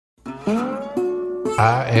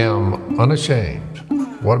I am unashamed.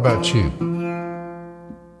 What about you?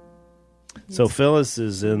 So Phyllis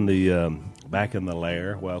is in the back in the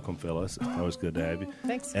lair. Welcome, Phyllis. It's always good to have you.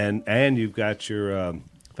 Thanks. And you've got your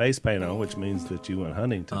face paint on, which means that you went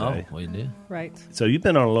hunting today. Oh, we did. Right. So you've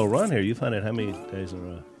been on a little run here. You've hunted how many days in a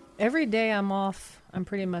row? Every day I'm off, I'm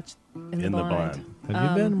pretty much in the blind. Have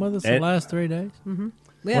you been with us the last 3 days? Mm-hmm.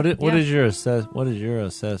 What is your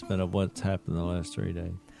assessment of what's happened the last 3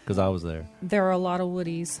 days? Because I was there. There are a lot of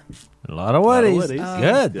woodies. A lot of woodies.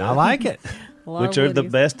 Good. I like it. Which are the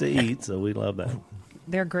best to eat, so we love that.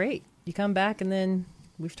 They're great. You come back and then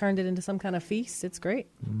we've turned it into some kind of feast. It's great.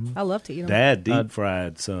 Mm-hmm. I love to eat them. Dad deep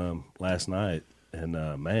fried some last night, and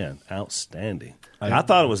man, outstanding. I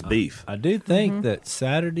thought it was beef. I do think that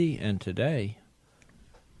Saturday and today,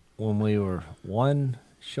 when we were one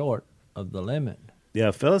short of the limit.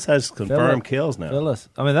 Yeah, Phyllis has confirmed kills now. Phyllis,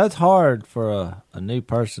 I mean, that's hard for a new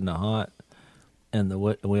person to hunt, and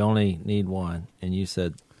we only need one, and you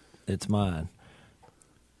said, it's mine.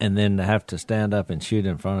 And then to have to stand up and shoot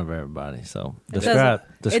in front of everybody. So describe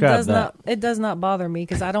that. It does not bother me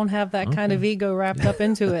because I don't have that kind of ego wrapped up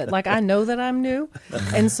into it. Like, I know that I'm new,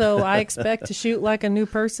 and so I expect to shoot like a new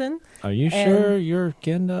person. Are you sure you're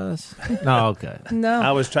kin to us? No, okay. No.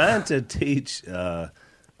 I was trying to teach,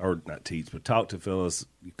 or not teach, but talk to Phyllis,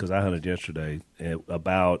 because I hunted yesterday,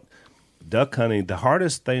 about duck hunting. The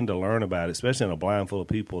hardest thing to learn about, especially in a blind full of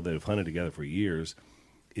people that have hunted together for years,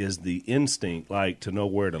 is the instinct, like to know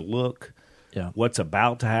where to look, what's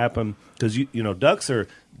about to happen. Because you know, ducks are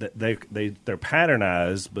they're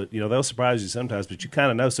patternized, but they'll surprise you sometimes. But you kind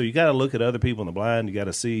of know, so you got to look at other people in the blind. You got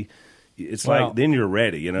to see. It's like then you're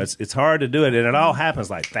ready. It's hard to do it, and it all happens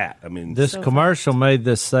like that. I mean, this commercial made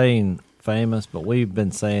this saying famous, but we've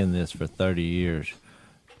been saying this for 30 years.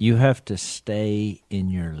 You have to stay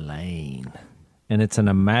in your lane. And it's an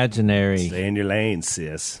imaginary... Stay in your lane,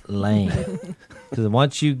 sis. Lane. Because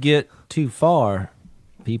once you get too far,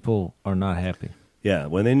 people are not happy. Yeah,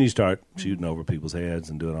 well, then you start shooting over people's heads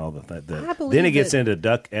and doing all the things. Then it gets into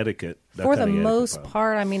duck etiquette. For the most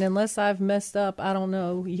part, I mean, unless I've messed up, I don't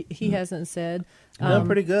know. He hasn't said. Done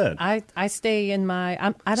pretty good. I stay in my...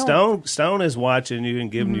 I don't... Stone is watching you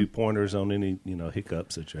and giving you pointers on any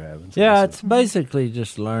hiccups that you're having. So yeah, it's basically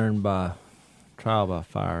just learned by trial by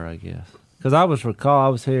fire, I guess. Because I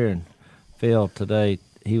was hearing Phil today.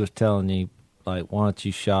 He was telling you, like, once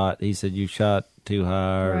you shot, he said you shot too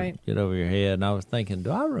high or get over your head. And I was thinking, do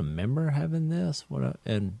I remember having this?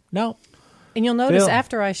 And no. And you'll notice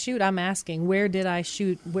after I shoot, I'm asking, where did I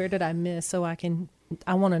shoot? Where did I miss? So I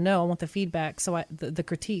want to know. I want the feedback, the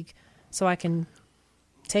critique, so I can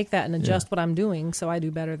take that and adjust what I'm doing so I do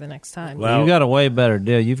better the next time. Well, you got a way better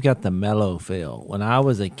deal. You've got the mellow feel. When I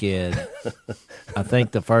was a kid, I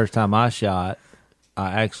think the first time I shot,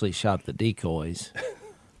 I actually shot the decoys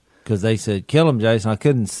because they said, kill them, Jason. I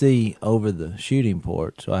couldn't see over the shooting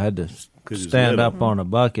port, so I had to stand up on a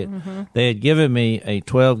bucket. They had given me a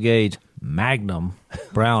 12-gauge Magnum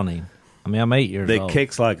Browning. I mean, I'm 8 years old. That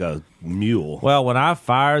kicks like a mule. Well, when I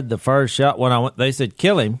fired the first shot, they said,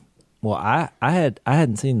 kill him. Well, I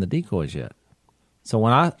hadn't seen the decoys yet. So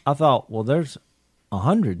when I thought, well, there's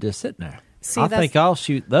 100 just sitting there. I think I'll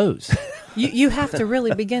shoot those. You have to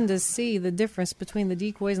really begin to see the difference between the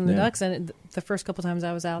decoys and the ducks. And the first couple times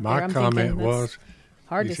I was out there, I'm thinking, comment was,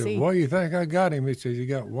 hard to see. Well, you think I got him? He said, you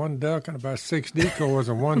got one duck and about 6 decoys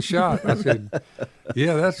and one shot. I said,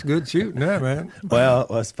 yeah, that's good shooting there, man. Well,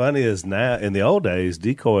 what's funny is now, in the old days,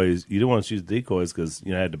 decoys, you didn't want to shoot decoys because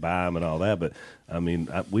you had to buy them and all that. But, I mean,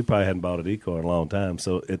 we probably hadn't bought a decoy in a long time.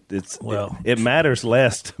 So it matters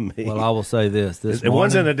less to me. Well, I will say this. If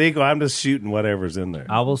one's in a decoy, I'm just shooting whatever's in there.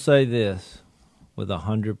 I will say this with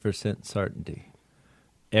 100% certainty.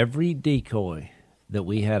 Every decoy that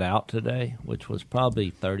we had out today, which was probably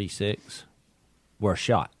 36, were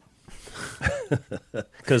shot.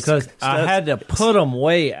 Because I had to put them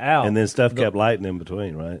way out. And then stuff kept lighting in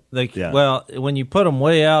between, right? Well, when you put them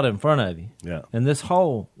way out in front of you. Yeah. And this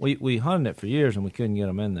hole, we hunted it for years and we couldn't get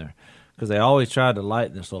them in there because they always tried to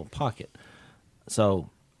light this little pocket. So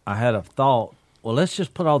I had a thought, well, let's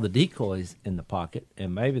just put all the decoys in the pocket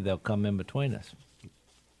and maybe they'll come in between us.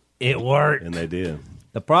 It worked. And they did.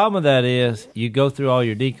 The problem with that is you go through all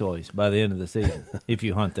your decoys by the end of the season if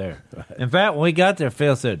you hunt there. Right. In fact, when we got there,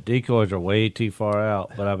 Phil said decoys are way too far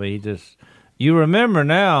out. But, I mean, you remember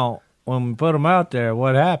now when we put them out there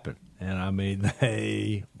what happened. And, I mean,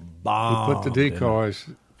 they bombed. You put the decoys,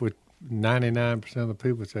 with 99% of the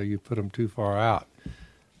people say you put them too far out.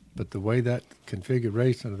 But the way that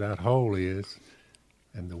configuration of that hole is,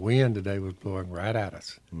 and the wind today was blowing right at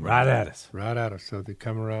us. Right at us. Right at us. So they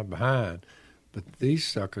come around behind. But these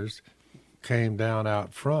suckers, came down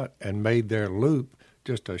out front and made their loop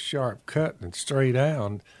just a sharp cut and straight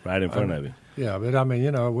down. Right in front of you. Yeah, but I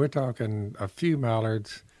mean, we're talking a few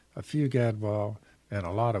mallards, a few gadwall, and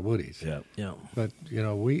a lot of woodies. Yeah. Yeah. But,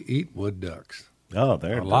 we eat wood ducks. Oh,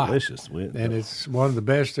 they're A lot. delicious. And it's one of the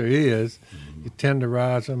best there is. You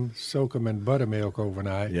tenderize them, soak them in buttermilk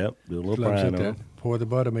overnight. Yep, do a little Let 'em brine sit on there, 'em. pour the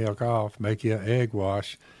buttermilk off, make you an egg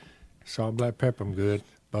wash, salt, black pepper them good,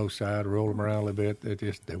 both sides, roll them around a little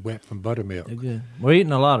bit. They're wet from buttermilk. They're good. We're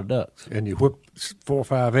eating a lot of ducks. And you whip 4 or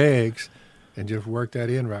 5 eggs and just work that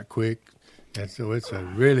in right quick. And so it's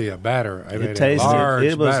really a batter. I mean, It a tasted. large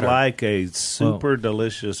It was batter. like a super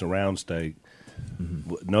delicious round steak.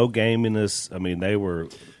 No gaminess. I mean, they were.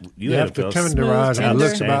 You have to feel tenderize them. It tender.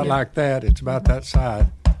 looks about like that. It's about that size.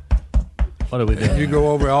 What are we doing? You go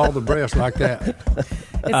over all the breast like that.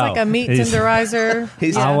 It's like a meat he's- tenderizer.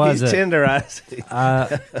 He's, I he's wasn't.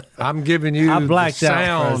 tenderizing. I'm giving you I blacked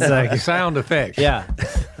out for a second. sound effects. Yeah.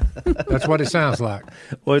 That's what it sounds like.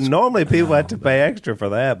 Well, normally people have to pay extra for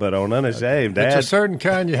that, but on Unashamed, It's a Dad, certain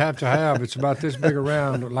kind you have to have. It's about this big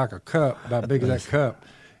around, like a cup, about big as that cup.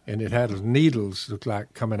 And it had needles, look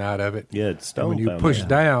like, coming out of it. yeah, it's And stone. when you found push that.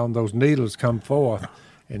 down, those needles come forth.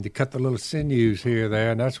 And to cut the little sinews here,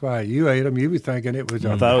 there, and that's why you ate them. You be thinking it was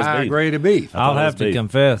a thought it was high beef. grade of beef. I'll thought it have was to beef.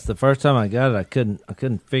 confess, the first time I got it, I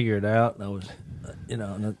couldn't figure it out. I was, and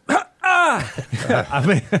I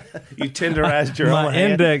mean, You tenderized your my own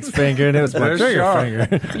hand. index finger, and it was my They're trigger sharp.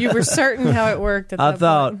 finger. You were certain how it worked. At I that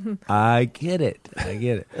thought, point. I get it.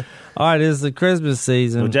 All right, it's the Christmas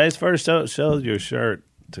season. Well, Jay's first show your shirt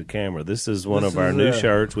to camera. This is one This of our is, new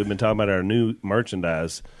shirts. We've been talking about our new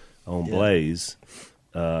merchandise on Yeah. Blaze,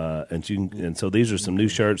 and so these are some new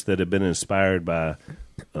shirts that have been inspired by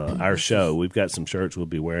our show. We've got some shirts we'll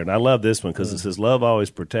be wearing. I love this one because it says "Love always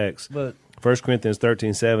protects." But 1 Corinthians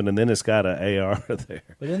 13:7, and then it's got an AR there.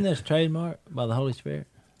 isn't this trademark by the Holy Spirit?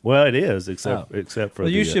 Well, it is, except for Well,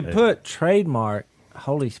 the, you should put trademark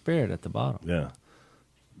Holy Spirit at the bottom. yeah,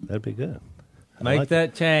 that'd be good. I Make like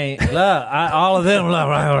that change. Look, all of them. Look,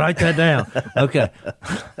 write that down. Okay,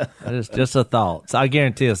 just a thought. So I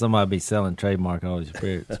guarantee you somebody be selling trademark Holy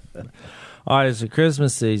Spirits. All right, it's the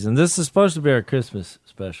Christmas season. This is supposed to be our Christmas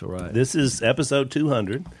special, right? This is episode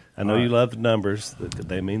 200. I know All you right. love numbers;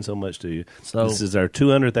 they mean so much to you. So- this is our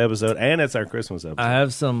 200th episode, and it's our Christmas episode. I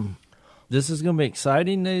have some. This is going to be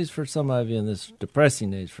exciting news for some of you, and this depressing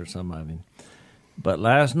news for some of you. But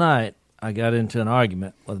last night, I got into an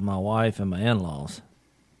argument with my wife and my in-laws,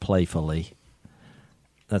 playfully.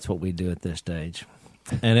 That's what we do at this stage,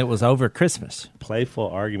 and it was over Christmas. Playful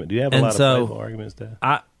argument. Do you have a And lot so- of playful arguments, Dad?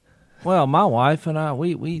 Well, my wife and I,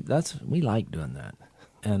 we like doing that,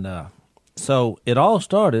 and so it all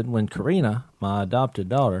started when Karina, my adopted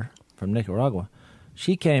daughter from Nicaragua,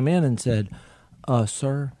 she came in and said,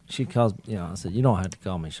 "Sir," she calls, I said, "You don't have to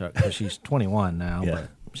call me sir," because she's 21 now. Yeah. But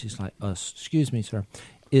she's like, "Excuse me, sir,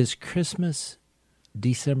 is Christmas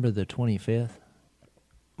December the 25th?"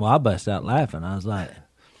 Well, I bust out laughing. I was like,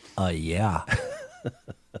 yeah."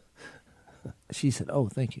 She said, "Oh,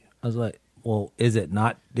 thank you." I was like, "Well, is it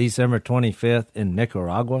not December 25th in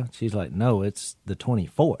Nicaragua?" She's like, "No, it's the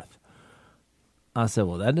 24th. I said,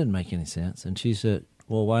 "Well, that didn't make any sense." And she said,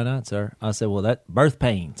 "Well, why not, sir?" I said, "Well, that birth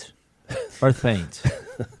pains. Birth pains."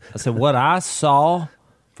 I said, "What I saw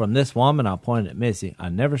from this woman," I pointed at Missy, "I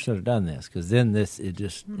never should have done this because then it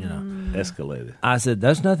just, Escalated. I said,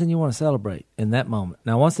 "That's nothing you want to celebrate in that moment."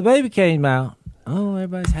 Now, once the baby came out, oh,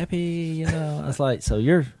 everybody's happy, I was like, so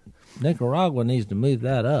your Nicaragua needs to move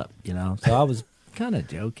that up, So I was kind of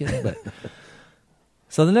joking, but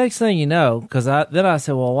so the next thing you know, because I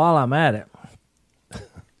said, well, while I'm at it,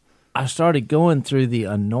 I started going through the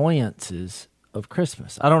annoyances of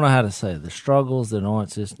Christmas. I don't know how to say it, the struggles, the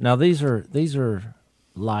annoyances. Now these are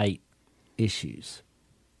light issues.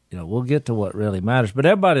 We'll get to what really matters, but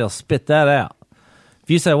everybody will spit that out. If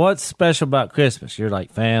you say, what's special about Christmas? You're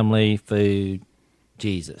like family, food,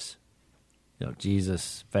 Jesus.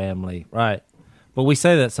 Jesus, family, right? But we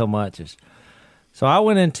say that so much. So I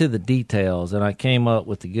went into the details, and I came up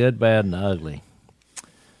with the good, bad, and the ugly.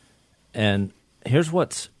 And here's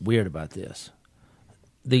what's weird about this.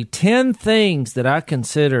 The 10 things that I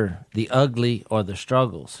consider the ugly or the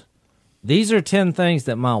struggles, these are 10 things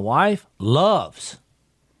that my wife loves.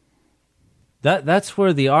 That's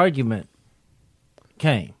where the argument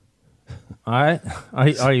came. All right?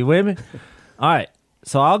 Are you with me? All right.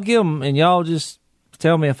 So I'll give them, and y'all just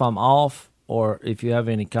tell me if I'm off or if you have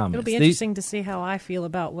any comments. It'll be interesting to see how I feel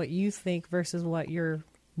about what you think versus what your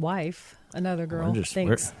wife, another girl,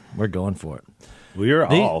 thinks. We're going for it. Well, you're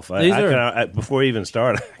off. Before we even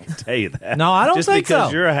start, I can tell you that. No, I don't Just think because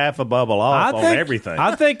so. you're a half a bubble off on everything.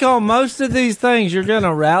 I think on most of these things, you're going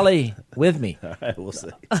to rally with me. All right, we'll see.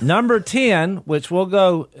 Number 10, which will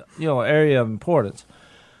go, area of importance,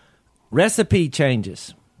 recipe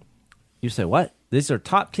changes. You say, what? These are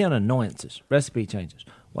top 10 annoyances, recipe changes.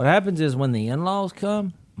 What happens is when the in-laws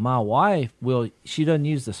come, my wife she doesn't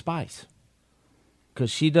use the spice because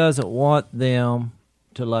she doesn't want them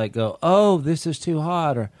to go, oh, this is too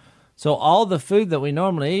hot. So all the food that we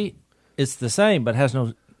normally eat, it's the same, but has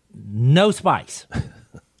no spice.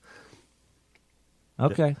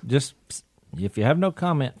 Okay, just if you have no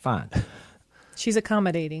comment, fine. She's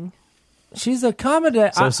accommodating. She's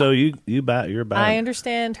accommodating. So you're about. I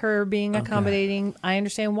understand her being accommodating. I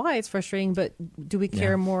understand why it's frustrating, but do we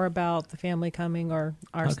care more about the family coming or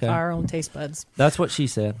our own taste buds? That's what she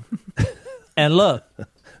said. And look,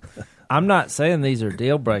 I'm not saying these are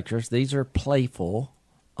deal breakers. These are playful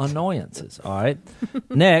annoyances, all right?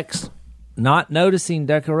 Next, not noticing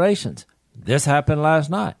decorations. This happened last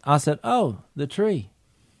night. I said, oh, the tree.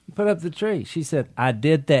 You put up the tree. She said, I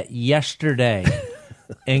did that yesterday.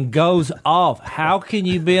 And goes off. How can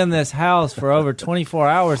you be in this house for over 24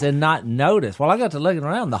 hours and not notice? Well, I got to looking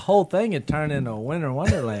around. The whole thing had turned into a winter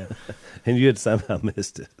wonderland. And you had somehow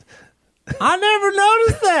missed it. I never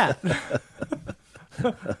noticed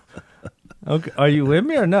that. Okay, are you with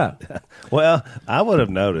me or no? Well, I would have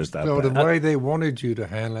noticed. So the way they wanted you to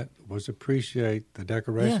handle it was appreciate the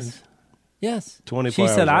decorations. Yes. 24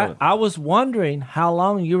 She said, hours I was wondering how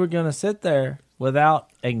long you were going to sit there without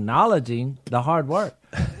acknowledging the hard work.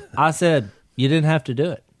 I said, you didn't have to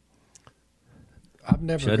do it.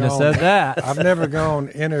 Shouldn't have said that. I've never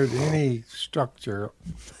entered any structure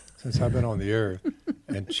since I've been on the earth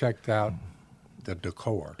and checked out the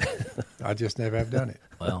decor. I just never have done it.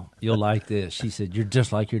 Well, you'll like this. She said, you're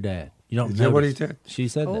just like your dad. You don't Is that what he notice. said? She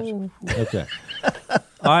said that. Okay.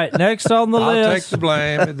 All right, next on the I'll list. take the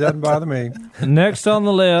blame. It doesn't bother me. Next on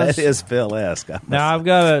the list. That is Phil-esque. Now, I've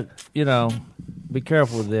got to, be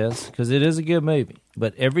careful with this because it is a good movie.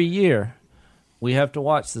 But every year, we have to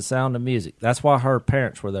watch The Sound of Music. That's why her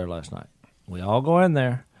parents were there last night. We all go in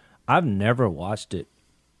there. I've never watched it,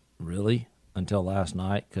 really, until last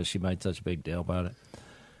night because she made such a big deal about it.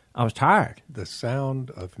 I was tired. The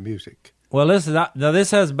Sound of Music. Well, listen, now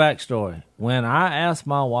this has a backstory. When I asked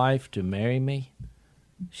my wife to marry me,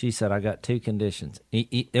 she said, I got two conditions.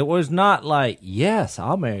 It was not like, yes,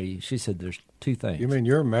 I'll marry you. She said, there's two things. You mean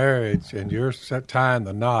your marriage and your tying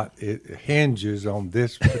the knot, it hinges on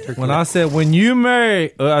this particular... When I said,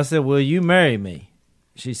 I said, will you marry me?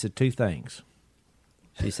 She said, two things.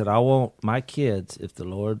 She said, I want my kids, if the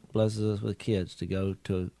Lord blesses us with kids, to go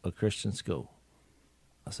to a Christian school.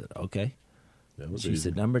 I said, okay. She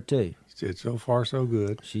said, number two. She said, so far, so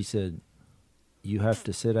good. She said, you have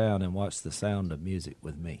to sit down and watch The Sound of Music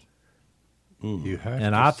with me. You have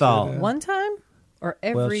And to I sit thought... down. One time or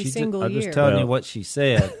every single I'm year? just telling you what she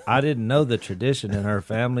said. I didn't know the tradition in her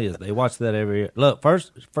family is they watch that every year. Look,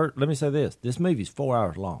 first, let me say this. This movie's 4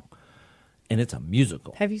 hours long, and it's a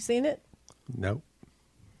musical. Have you seen it? Nope.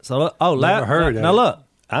 So look, Never heard of now it. look,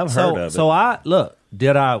 I've heard of it. So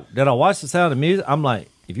did I watch The Sound of Music? I'm like,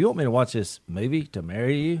 if you want me to watch this movie to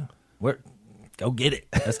marry you, go get it.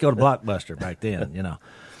 Let's go to Blockbuster back then,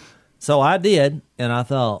 So I did, and I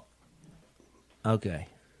thought, okay,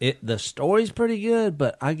 the story's pretty good,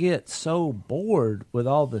 but I get so bored with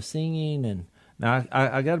all the singing, and now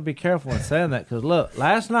I got to be careful in saying that because look,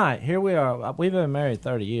 last night here we are. We've been married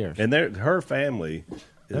 30 years, And her family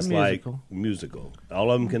is They're like musical. musical.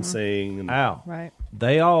 All of them can sing. Ow, Right.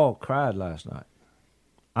 they all cried last night.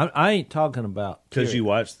 I ain't talking about Because you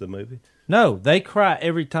watched the movie? No, they cry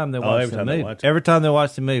every time they watch every the time they movie. watch it. Every time they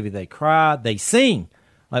watch the movie, they cry. They sing.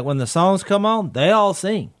 Like when the songs come on, they all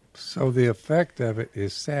sing. So the effect of it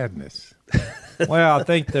is sadness. Well, I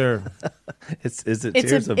think they're. Is it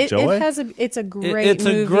Tears of Joy? It's a great It's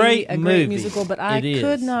a movie, great a movie. great musical, but I It is.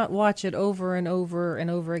 could not watch it over and over and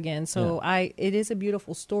over again. So it is a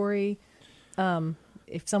beautiful story.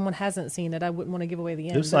 If someone hasn't seen it, I wouldn't want to give away the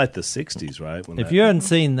end. It was but like the 60s, right? When If you hadn't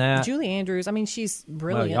seen that, Julie Andrews, I mean, she's well,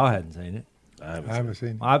 brilliant. y'all hadn't seen it. I I haven't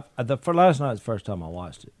seen it. For last night's the first time I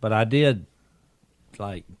watched it, but I did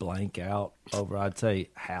like blank out over. I'd say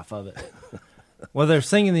half of it. Well, they're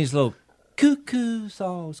singing these little cuckoo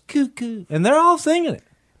songs, cuckoo, and they're all singing it.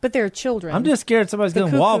 But they're children. I'm just scared somebody's The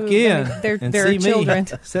going to walk cuckoo, in I mean, and they're see children.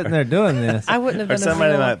 me sitting there doing this. I wouldn't have Or done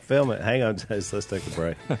somebody it. might film it. Hang on, Jase, let's take a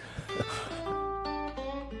break.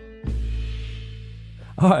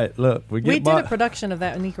 All right, look, we We did a production of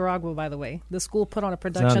that in Nicaragua, by the way. The school put on a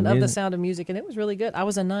production Sound of of The Music? Sound of Music, and it was really good. I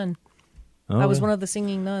was a nun. I was one of the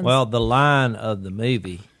singing nuns. Well, the line of the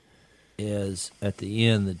movie is at the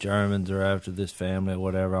end, the Germans are after this family or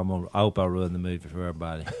whatever. I hope I ruined the movie for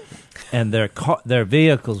everybody. And their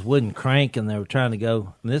vehicles wouldn't crank, and they were trying to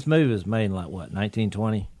go. And this movie was made in like what,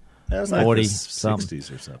 1920? That was like 40 the something.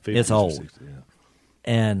 60s or something. It's 50s or old. 60s, yeah.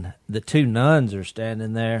 And the two nuns are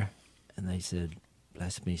standing there, and they said,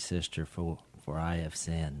 "Bless me, sister, for I have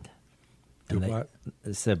sinned." And what?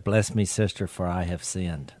 They said, "Bless me, sister, for I have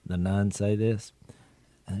sinned." The nuns say this.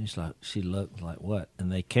 And she looked like what? And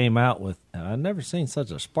they came out with, and I'd never seen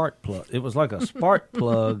such a spark plug. It was like a spark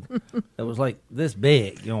plug that was like this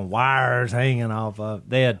big, wires hanging off of.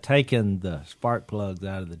 They had taken the spark plugs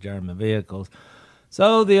out of the German vehicles.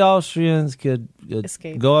 So the Austrians could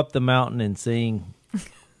Escape. go up the mountain and sing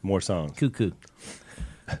More songs. Cuckoo.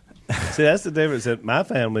 See, that's the difference. In my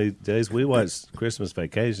family, Jace, we watch Christmas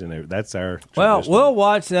Vacation. That's our Well, traditional. we'll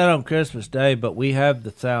watch that on Christmas Day, but we have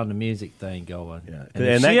the Sound of Music thing going. Yeah. And And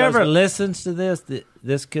if that she goes ever with- listens to this,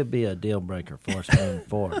 this could be a deal breaker for us moving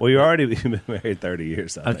forward. Well, you've already been married 30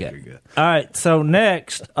 years, so I think Okay. you're good. All right. So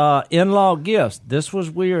next, in-law gifts. This was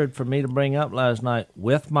weird for me to bring up last night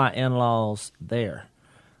with my in-laws there,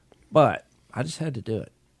 but I just had to do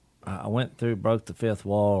it. I went through, broke the fifth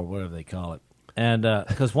wall, or whatever they call it. And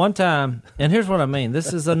because one time, and here's what I mean,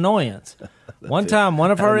 this is annoyance. One time, one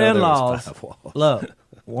of her I didn't know there was in-laws, 5 walls. look,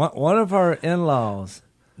 one of her in-laws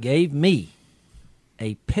gave me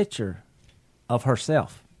a picture of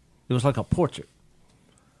herself. It was like a portrait.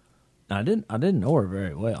 Now, I didn't know her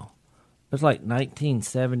very well. It was like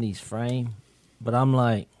 1970s frame, but I'm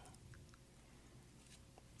like,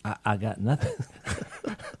 I got nothing.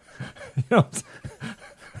 You know what I'm saying?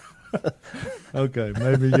 Okay,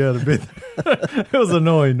 maybe you got a bit. It was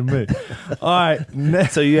annoying to me. All right,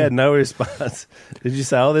 next. So you had no response. Did you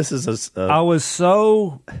say, "Oh, this is a"? I was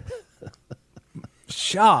so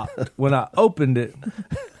shocked when I opened it.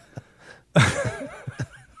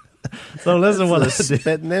 So listen what I did.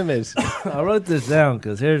 spitting image. I wrote this down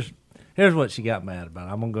because here's what she got mad about.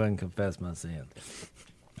 I'm gonna go ahead and confess my sins.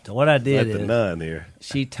 So what I did Like the is nun here.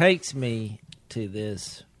 she takes me to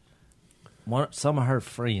this. Some of her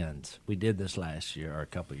friends. We did this last year or a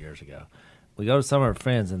couple of years ago. We go to some of her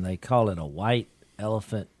friends and they call it a white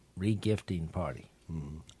elephant regifting party.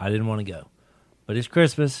 I didn't want to go, but it's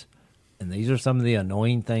Christmas, and these are some of the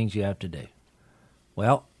annoying things you have to do.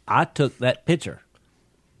 Well, I took that picture.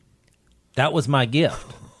 That was my gift.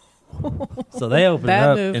 So they opened Bad it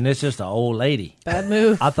up, move. and it's just an old lady. Bad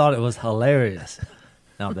move. I thought it was hilarious.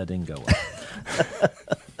 No, that didn't go well.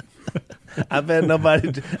 I bet nobody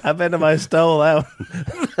stole that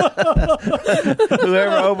one.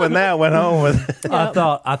 Whoever opened that went home with it. I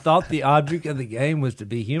thought the object of the game was to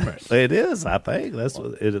be humorous. It is, I think. That's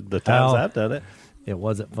what the times I've done it. It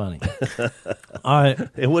wasn't funny. All right,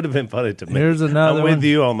 It would have been funny to me. Here's another I'm with one.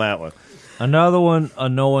 you on that one. another one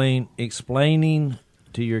annoying, explaining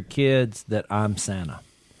to your kids that I'm Santa.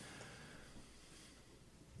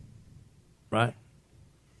 Right?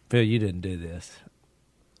 Phil, you didn't do this.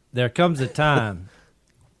 There comes a time,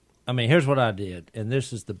 I mean, here's what I did, and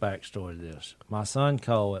this is the backstory to this. My son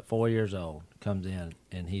Cole, at 4 years old, comes in,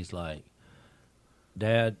 and he's like,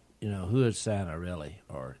 "Dad, who is Santa really?"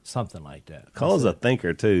 Or something like that. Cole's a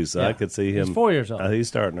thinker, too, so Yeah. I could see him. He's 4 years old. He's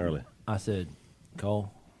starting early. I said,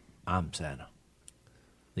 "Cole, I'm Santa.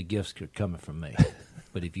 The gifts are coming from me.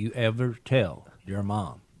 But if you ever tell your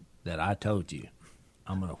mom that I told you,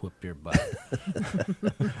 I'm going to whip your butt."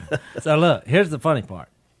 So look, here's the funny part.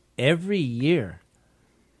 Every year,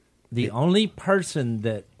 the only person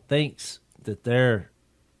that thinks that they're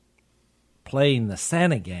playing the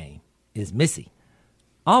Santa game is Missy.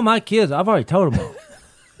 All my kids, I've already told them all.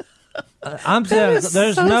 I'm Santa. is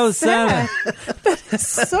There's so no sad. Santa.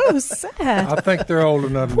 So sad. I think they're old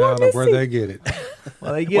enough now to where they get it.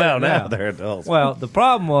 Well, they get Well, it now they're adults. Well, the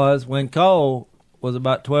problem was when Cole was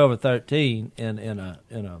about 12 or 13, and in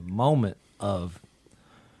a moment of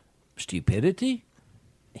stupidity,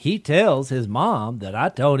 he tells his mom that I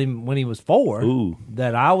told him when he was 4 Ooh.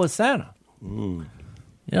 that I was Santa.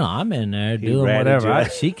 I'm in there doing ratted whatever. you.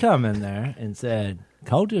 She come in there and said,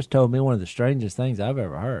 "Cole just told me one of the strangest things I've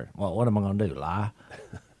ever heard." Well, what am I going to do, lie?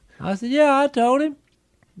 I said, "Yeah, I told him.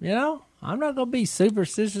 I'm not going to be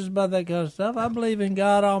superstitious about that kind of stuff. I believe in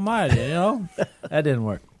God Almighty, That didn't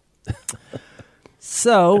work.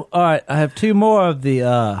 So, all right, I have two more of the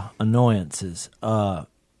annoyances. Now,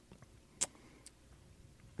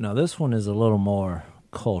 this one is a little more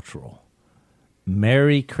cultural.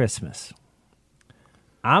 Merry Christmas.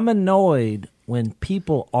 I'm annoyed when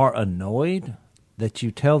people are annoyed that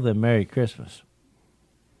you tell them Merry Christmas.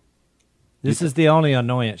 This is the only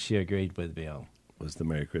annoyance she agreed with me on. Was the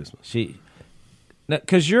Merry Christmas.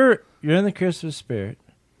 because you're in the Christmas spirit,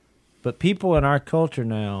 but people in our culture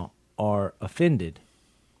now are offended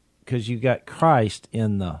because you got Christ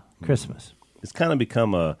in the Christmas. It's kind of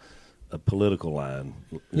become a political line.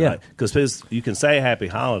 Yeah. Because you can say happy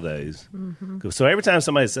holidays. So every time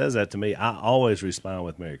somebody says that to me, I always respond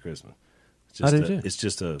with Merry Christmas. It's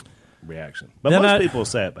just a reaction. But Then most people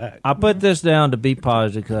say it back. I put this down to be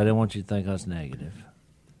positive because I didn't want you to think I was negative.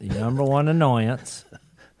 The number one annoyance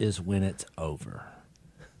is when it's over.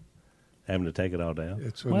 Having to take it all down.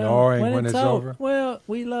 It's annoying when it's over. Well,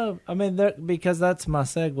 because that's my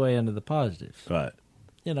segue into the positives. Right.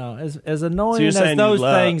 You know, as annoying you're as saying those you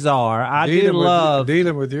love- things are, I do love.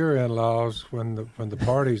 Dealing with your in-laws when the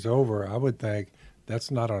party's over. I would think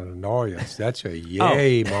that's not an annoyance. That's a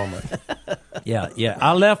yay moment. Yeah.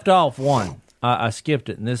 I left off one. I skipped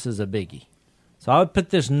it, and this is a biggie. So I would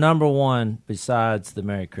put this number one besides the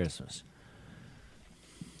Merry Christmas.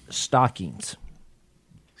 Stockings.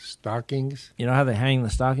 Stockings. You know how they hang the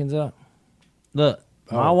stockings up? Look,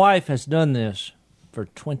 my wife has done this for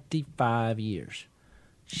 25 years.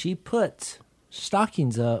 She puts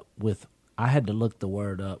stockings up with, I had to look the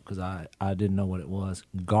word up because I didn't know what it was,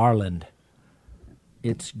 garland.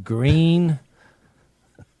 It's green,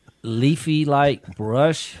 leafy-like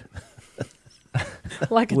brush.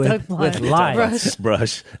 Like a With Doug lights.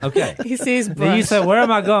 Brush. Okay. He sees Then brush. you say, where am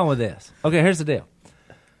I going with this? Okay, here's the deal.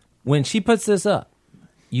 When she puts this up,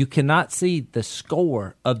 you cannot see the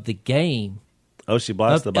score of the game. Oh, she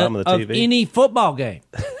blocks the bottom of the TV? Of any football game.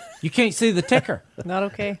 You can't see the ticker. Not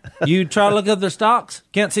okay. You try to look up their stocks,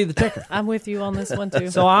 can't see the ticker. I'm with you on this one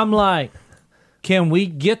too. So I'm like, can we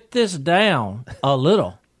get this down a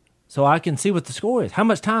little so I can see what the score is? How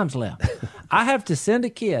much time's left? I have to send a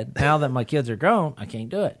kid, now that my kids are grown, I can't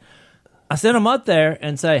do it. I send them up there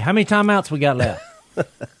and say, how many timeouts we got left?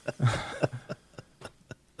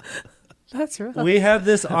 That's right. We have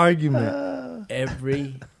this argument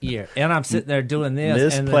every year. And I'm sitting there doing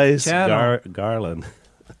this. Misplaced and the channel, garland.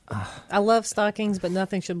 I love stockings, but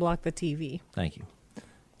nothing should block the TV. Thank you.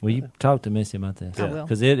 Will you talk to Missy about this? I will.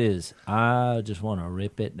 Because it is, I just want to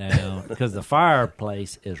rip it down because the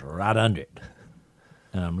fireplace is right under it.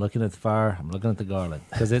 And I'm looking at the fire, I'm looking at the garland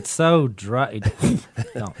because it's so dry.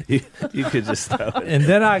 No. You could just throw it. And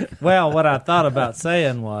then what I thought about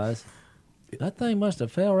saying was, that thing must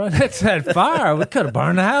have fell right next to that fire. We could have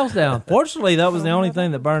burned the house down. Fortunately, that was the only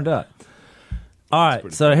thing that burned up. All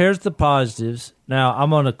right, so here's the positives. Now, I'm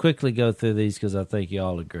going to quickly go through these because I think you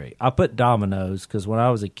all agree. I put Domino's because when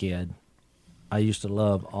I was a kid, I used to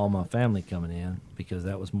love all my family coming in because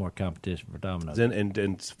that was more competition for Domino's.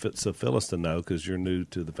 And so Phyllis to know, because you're new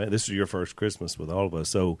to the family. This is your first Christmas with all of us.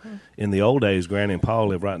 So in the old days, Granny and Paul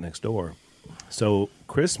lived right next door. So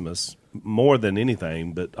Christmas, more than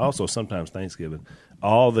anything, but also sometimes Thanksgiving,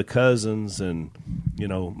 all the cousins and,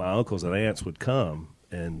 my uncles and aunts would come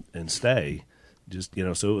and stay. Just,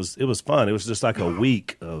 so it was fun. It was just like a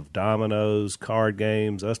week of dominoes, card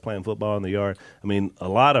games, us playing football in the yard. I mean, a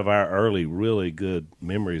lot of our early really good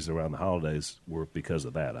memories around the holidays were because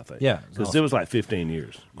of that, I think. Yeah. Because it was like 15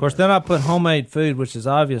 years. Of course, then I put homemade food, which is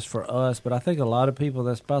obvious for us, but I think a lot of people,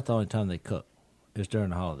 that's about the only time they cook is during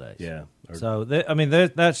the holidays. Yeah. So,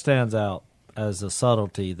 that stands out as a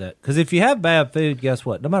subtlety because if you have bad food, guess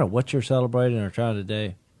what? No matter what you're celebrating or trying to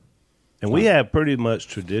do. And we have pretty much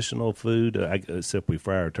traditional food, except we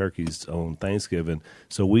fry our turkeys on Thanksgiving.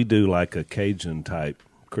 So we do like a Cajun-type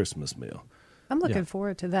Christmas meal. I'm looking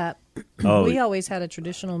forward to that. Oh, We always had a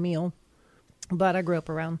traditional meal, but I grew up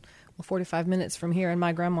around 45 minutes from here, and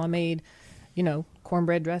my grandma made,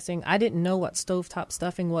 cornbread dressing. I didn't know what stovetop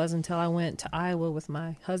stuffing was until I went to Iowa with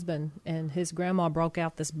my husband, and his grandma broke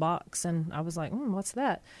out this box, and I was like, what's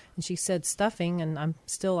that? And she said stuffing, and I'm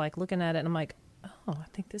still like looking at it, and I'm like, oh, I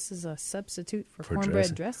think this is a substitute for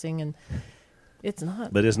cornbread dressing, and it's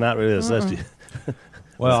not. But it's not really a substitute.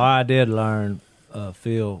 Well, I did learn,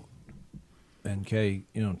 Phil and Kay,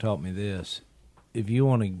 taught me this. If you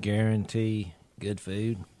want to guarantee good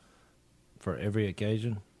food for every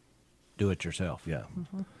occasion, do it yourself. Yeah.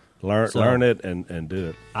 Learn it and do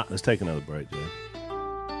it. Let's take another break, Jay.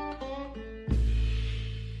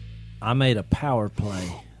 I made a power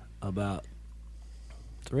play about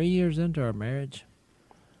 3 years into our marriage.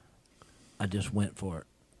 I just went for it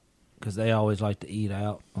because they always like to eat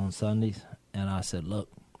out on Sundays. And I said, look,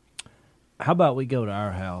 how about we go to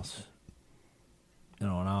our house, and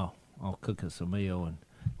I'll cook us a meal. And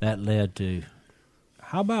that led to,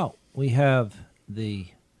 how about we have the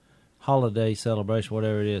holiday celebration,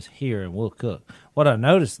 whatever it is, here, and we'll cook. What I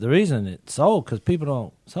noticed, the reason it sold, because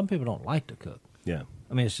some people don't like to cook. Yeah.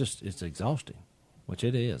 I mean, it's exhausting, which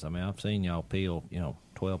it is. I mean, I've seen y'all peel,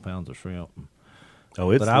 12 pounds of shrimp.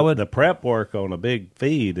 Oh, it's But I would- the prep work on a big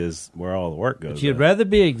feed is where all the work goes. But you'd on. rather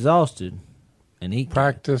be exhausted and eat.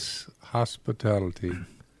 Practice hospitality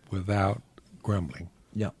without grumbling.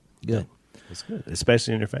 Yeah, good. It's good,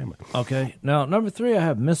 especially in your family. Okay. Now, number 3, I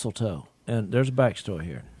have mistletoe. And there's a backstory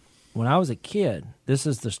here. When I was a kid, this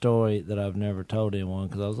is the story that I've never told anyone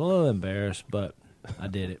because I was a little embarrassed, but I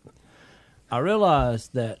did it. I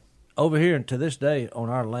realized that over here and to this day on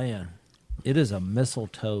our land, it is a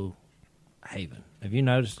mistletoe haven. Have you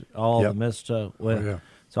noticed all Yep. the mistletoe? Well, Oh, yeah.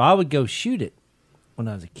 So I would go shoot it when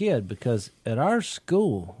I was a kid because at our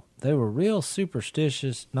school, they were real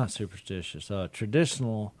superstitious, not superstitious,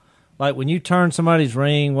 traditional. Like when you turn somebody's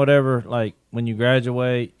ring, whatever, like when you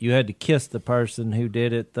graduate, you had to kiss the person who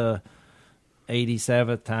did it the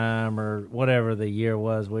 87th time or whatever the year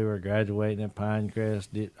was we were graduating at Pinecrest.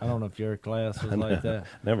 I don't know if your class was like that.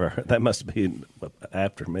 Never heard. That must be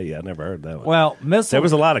after me. I never heard that one. Well, There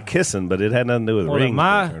was a lot of kissing, but it had nothing to do with well, rings. being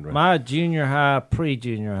turned around. my junior high,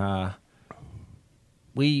 pre-junior high,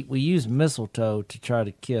 we used mistletoe to try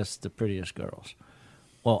to kiss the prettiest girls.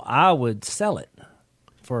 Well, I would sell it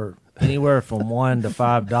for anywhere from $1 to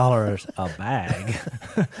 $5 a bag.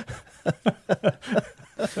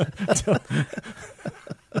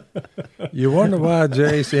 You wonder why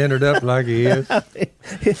Jace ended up like he is.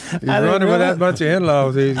 He's running with that bunch of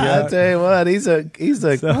in-laws he's I got. tell you what, he's a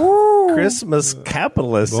Christmas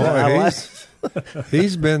capitalist. Boy, I like-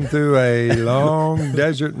 he's been through a long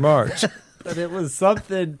desert march. But it was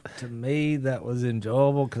something to me that was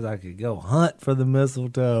enjoyable because I could go hunt for the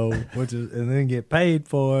mistletoe, and then get paid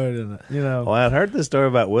for it, and Well, I'd heard the story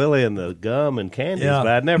about Willie and the gum and candies, Yeah. but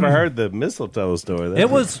I'd never heard the mistletoe story. it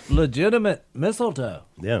was legitimate mistletoe.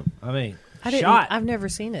 yeah. I mean, I didn't. shot. I've never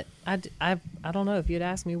seen it. I don't know if you'd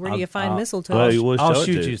ask me where do I'll- you find I'll- mistletoe. Well, you will I'll show it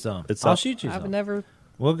shoot to you some. It's I'll up- shoot you I've some. never.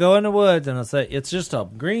 We'll go in the woods, and I say it's just a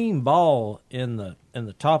green ball in the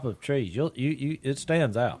top of trees. You it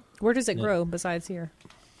stands out. Where does it grow besides here?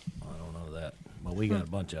 I don't know that, but we got a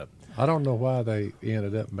bunch of. I don't know why they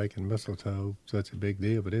ended up making mistletoe such a big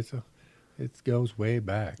deal, but it goes way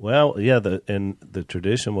back. Well, yeah, the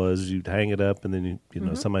tradition was you'd hang it up, and then you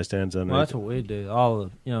know somebody stands under Well, it. that's what we do. All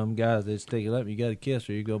the them guys they stick it up. You got to kiss,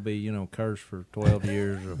 or you are gonna be cursed for 12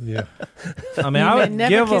 years. Or, Yeah. I mean, You I may would never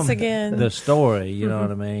give kiss them again. the story. You know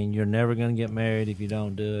what I mean? You're never gonna get married if you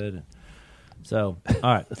don't do it. So,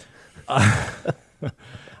 all right.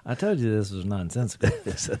 I told you this was nonsensical.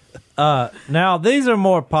 Now, these are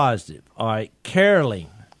more positive. All right, caroling.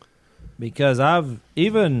 Because I've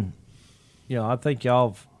even, I think y'all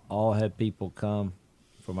have all had people come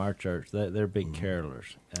from our church. They're big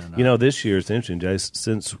carolers. And, This year it's interesting,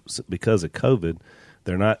 Jace, because of COVID,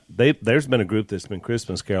 they're not. There's been a group that's been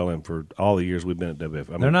Christmas caroling for all the years we've been at WF.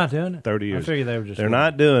 I mean, they're not doing it? 30 years. I figured they were just They're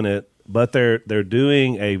not doing it, but they're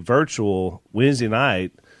doing a virtual Wednesday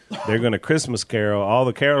night. They're going to Christmas carol. All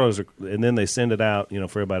the carolers are, and then they send it out,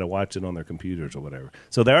 for everybody to watch it on their computers or whatever.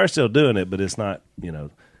 So they are still doing it, but it's not, when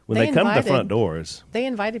They they come to the invited- front doors. They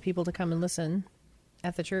invited people to come and listen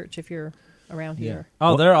at the church if you're around here.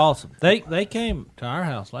 Oh, they're awesome. They came to our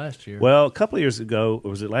house last year. Well, a couple of years ago, or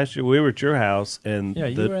was it last year? We were at your house, and Yeah,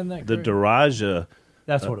 you the were in that the group. Daraja,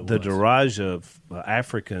 That's what it the was. Daraja of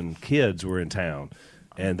African kids were in town,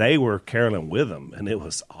 and they were caroling with them, and it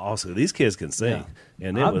was awesome. These kids can sing,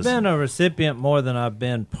 and it I've was. been a recipient more than I've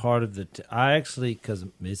been part of the. I actually, because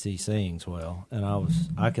Missy sings well, and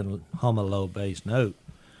I can hum a low bass note.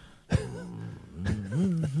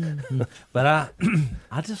 But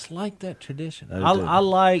I just like that tradition. I do. I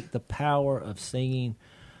like the power of singing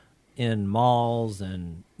in malls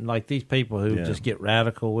and like these people who Yeah. just get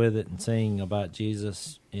radical with it and sing about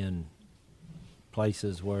Jesus in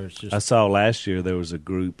places where it's just I saw last year there was a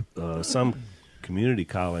group, some community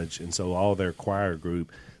college, and so all their choir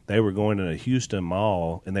group, they were going to a Houston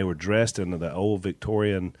mall, and they were dressed in the old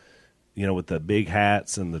Victorian, with the big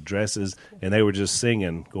hats and the dresses, and they were just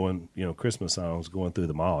singing, going, Christmas songs going through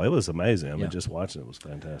the mall. It was amazing. I mean, Yeah. just watching it was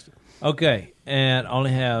fantastic. Okay, and I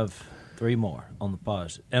only have 3 more on the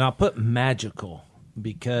positive. And I put magical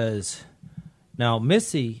because now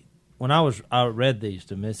Missy, when I read these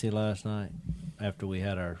to Missy last night after we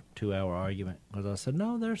had our 2-hour argument, because I said,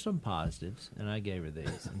 no, there's some positives, and I gave her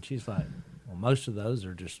these. And she's like, well, most of those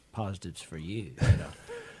are just positives for you.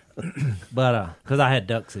 But because I had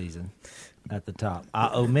duck season at the top.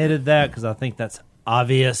 I omitted that because I think that's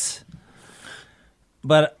obvious.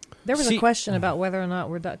 But There was a question about whether or not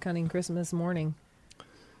we're duck hunting Christmas morning.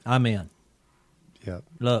 I'm in. Yeah.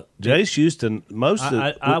 Look, Jace Houston,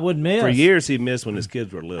 I would miss. for years he missed when his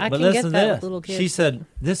kids were little. I But can listen get to that this. with little kids. She said,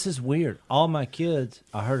 this is weird. All my kids,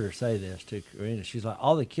 I heard her say this to Karina. She's like,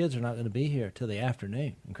 all the kids are not going to be here till the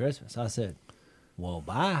afternoon on Christmas. I said, well,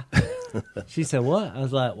 bye. She said, what? I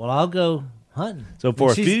was like, well, I'll go hunting. So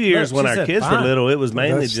for a few years when our kids were little, it was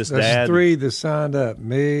mainly that's, just that's dad. 3 that signed up: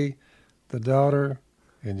 me, the daughter,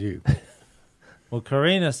 and you. Well,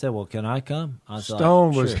 Karina said, well, can I come? I was Stone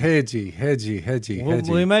like, was sure. hedgy.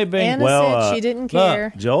 We may bring. Anna said she didn't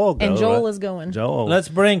care. Joel and go, Joel right? is going. Joel. Let's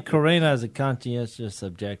bring Karina as a conscientious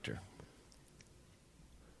objector.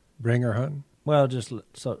 Bring her hunting. Well, just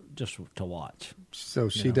to watch. So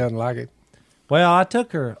she doesn't like it. Well, I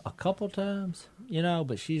took her a couple times,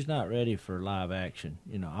 but she's not ready for live action.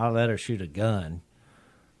 I let her shoot a gun.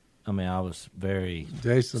 I mean, I was very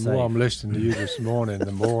Jason, the safe. more I'm listening to you this morning,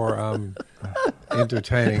 the more I'm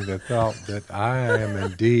entertaining the thought that I am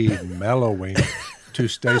indeed mellowing to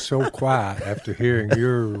stay so quiet after hearing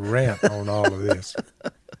your rant on all of this.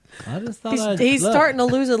 I just thought He's starting to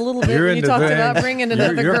lose it a little bit when you talked about bringing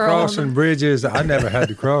another you're girl. crossing bridges I never had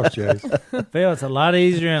to cross, Jason. Phil, it's a lot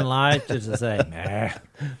easier in life just to say, nah.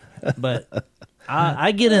 But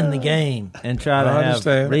I get in the game and try to I have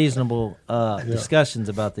understand. reasonable discussions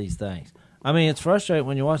about these things. I mean, it's frustrating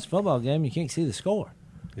when you watch a football game, you can't see the score.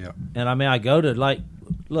 Yeah. And I mean, I go to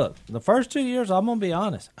look, the first 2 years, I'm going to be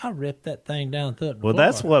honest, I ripped that thing down through it. Well,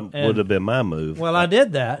 that's what would have been my move. Well, I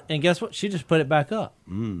did that, and guess what? She just put it back up.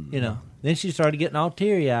 Then she started getting all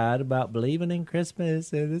teary-eyed about believing in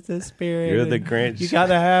Christmas and it's a spirit. You're the and Grinch. You got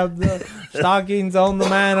to have the stockings on the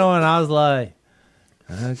mantle, and I was like,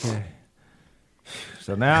 okay.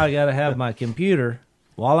 So now I got to have my computer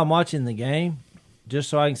while I'm watching the game, just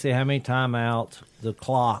so I can see how many timeouts, the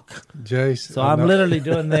clock. Jason. So I'm literally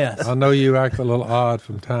doing this. I know you act a little odd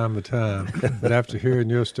from time to time, but after hearing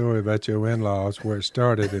your story about your in-laws, where it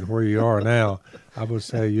started and where you are now, I would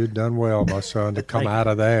say you've done well, my son, to come out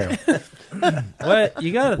of there Well,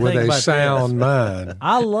 you got to think with a about sound this. mind.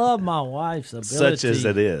 I love my wife's ability Such as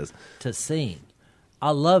it is. to sing. I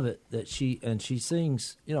love it that she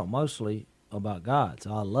sings, mostly about God.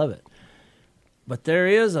 So I love it. But there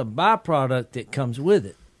is a byproduct that comes with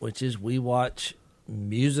it, which is we watch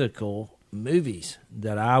musical movies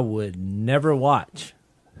that I would never watch.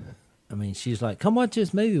 I mean, she's like, come watch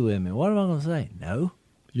this movie with me. What am I going to say? No.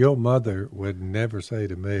 Your mother would never say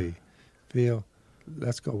to me, Phil,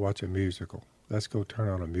 let's go watch a musical. Let's go turn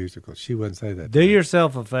on a musical. She wouldn't say that. Do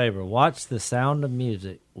yourself a favor. Watch The Sound of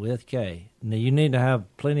Music with Kay. Now, you need to have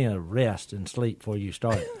plenty of rest and sleep before you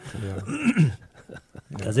start it. Yeah.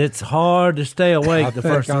 Because it's hard to stay awake the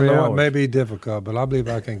first 3 I know hours. it may be difficult, but I believe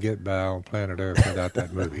I can get by on planet Earth without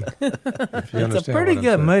that movie. If you It's a understand pretty what I'm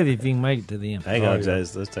good saying. movie if you can make it to the end. Hang Oh, on, yeah.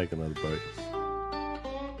 Jace. Let's take another break.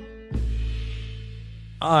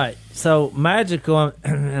 All right, so magical,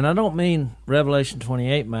 and I don't mean Revelation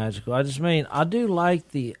 28 magical. I just mean I do like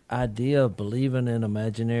the idea of believing in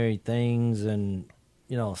imaginary things and,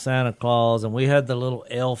 Santa Claus. And we had the little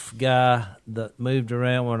elf guy that moved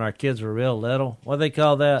around when our kids were real little. What do they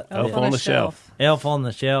call that? Elf on the Shelf. Elf on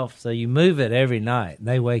the Shelf. So you move it every night. And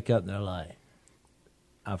they wake up and they're like,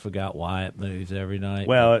 I forgot why it moves every night.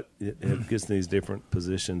 Well, it gets in these different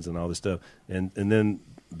positions and all this stuff. And then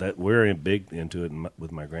that we're big into it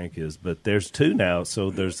with my grandkids. But there's 2 now. So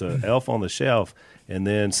there's an Elf on the Shelf, and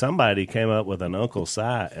then somebody came up with an Uncle Si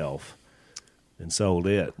elf and sold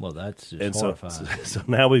it. Well, that's just And horrifying. so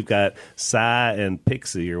now we've got Si and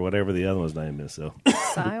Pixie or whatever the other one's name is. So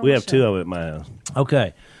Sigh we on have the 2 shelf. of them at my house.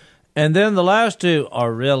 Okay. And then the last 2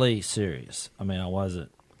 are really serious. I mean, I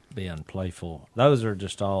wasn't being playful. Those are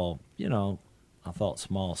just all, I thought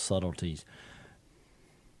small subtleties.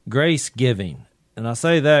 Grace giving. And I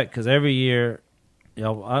say that because every year,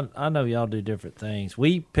 I know y'all do different things.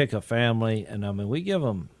 We pick a family, and I mean, we give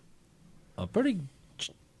them a pretty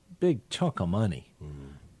big chunk of money.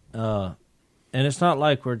 And it's not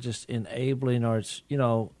like we're just enabling or it's,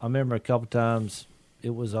 I remember a couple times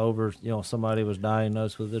it was over, somebody was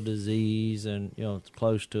diagnosed with a disease and, it's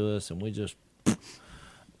close to us and we just,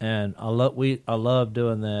 and I love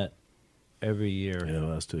doing that every year. Yeah,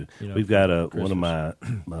 us too. You know, We've got for one of my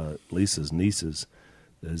Lisa's nieces.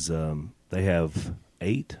 Is they have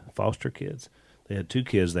 8 foster kids. They had 2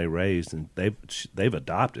 kids they raised, and they've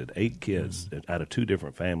adopted 8 kids out of 2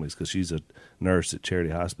 different families because she's a nurse at Charity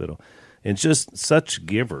Hospital, and just such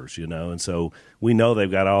givers, And so we know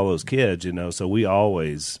they've got all those kids, So we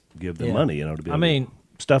always give them money, to be. Able to,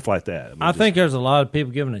 stuff like that. I think there's a lot of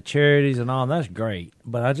people giving to charities and all, and that's great.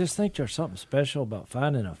 But I just think there's something special about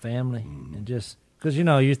finding a family and just because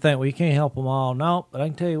you think, well, you can't help them all. No, but I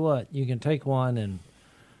can tell you what, you can take one and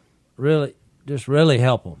really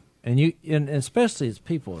help them. And especially as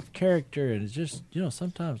people of character, and it's just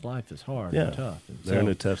sometimes life is hard and tough. And they're in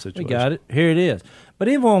a tough situation. We got it. Here it is. But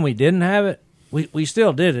even when we didn't have it, we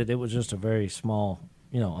still did it. It was just a very small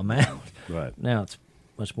amount. Right. Now it's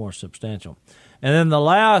much more substantial. And then the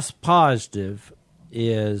last positive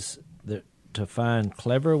is to find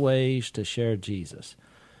clever ways to share Jesus.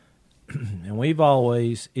 And we've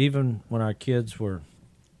always, even when our kids were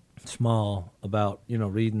small, about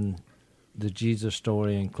reading the Jesus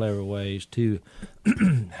story in clever ways, to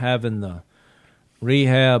having the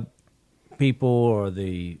rehab people or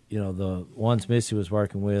the ones Missy was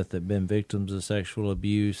working with that had been victims of sexual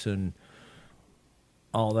abuse and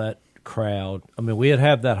all that crowd. I mean, we'd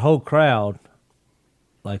have that whole crowd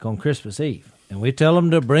like on Christmas Eve, and we tell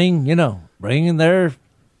them to bring in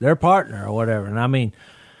their partner or whatever. And I mean,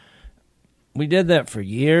 we did that for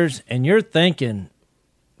years, and you're thinking,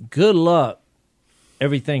 good luck,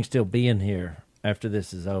 everything still being here after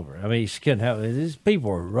this is over. I mean, you couldn't have it. These people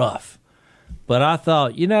were rough. But I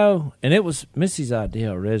thought, and it was Missy's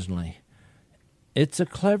idea originally, it's a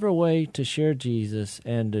clever way to share Jesus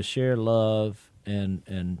and to share love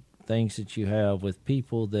and things that you have with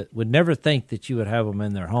people that would never think that you would have them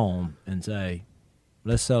in their home and say,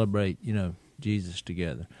 let's celebrate, Jesus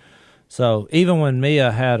together. So even when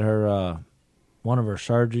Mia had her one of her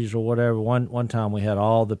surgeries or whatever, one time we had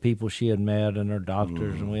all the people she had met and her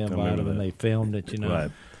doctors, and we invited them, and they filmed it,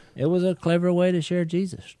 Right. It was a clever way to share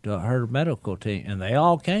Jesus to her medical team, and they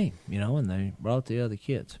all came, and they brought the other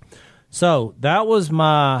kids. So that was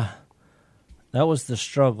the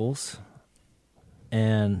struggles,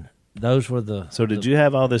 and those were the. So did you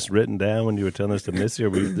have all this written down when you were telling this to Missy, or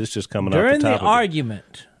was this just coming during off the top the of it?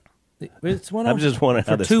 argument? It's when I'm just wondering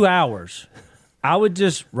how for this 2 hours. I would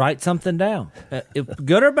just write something down. If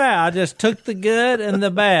good or bad, I just took the good and the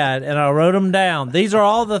bad, and I wrote them down. These are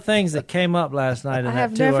all the things that came up last night in I that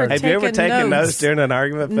have 2 never hours. Have you ever taken notes during an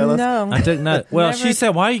argument, Phyllis? No. I took notes. Well, Never. she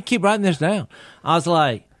said, why do you keep writing this down? I was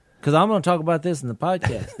like, because I'm going to talk about this in the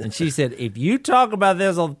podcast. And she said, if you talk about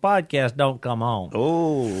this on the podcast, don't come home.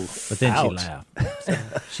 Oh, But then she laughed. So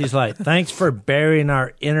she's like, thanks for burying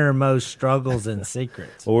our innermost struggles and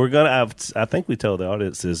secrets. Well, we're gonna. I think we told the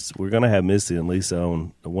audience is we're gonna have Missy and Lisa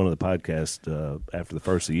on one of the podcasts after the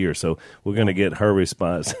first of the year, so we're gonna get her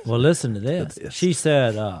response. Well, listen to this. She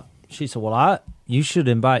said, well, you should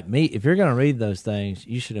invite me. If you're going to read those things,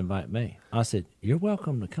 you should invite me. I said, you're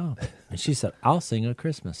welcome to come. And she said, I'll sing a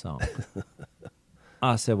Christmas song.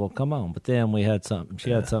 I said, well, come on. But then we had something.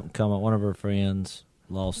 She had something come up. One of her friends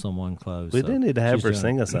lost someone close. We so do need to have she's her doing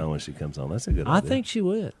sing it. a song when she comes on. That's a good idea. I think she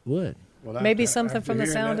would. Well, Maybe after something from the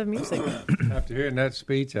hearing Sound that- of Music. After hearing that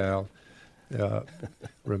speech, Al,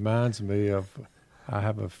 reminds me of, I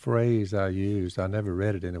have a phrase I used. I never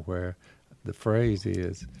read it anywhere. The phrase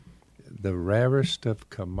is, the rarest of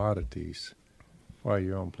commodities while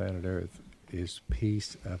you're on planet Earth is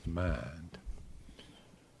peace of mind.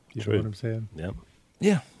 You True. know what I'm saying? Yep.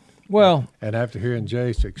 Yeah. Well, And after hearing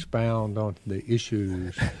Jace expound on the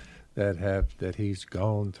issues that he's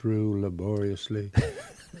gone through laboriously,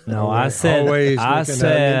 no, I said, always I looking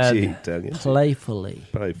said tongue-in-cheek. playfully.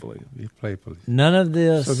 Playfully. playfully. None of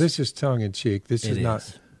this. So this is tongue in cheek. This it is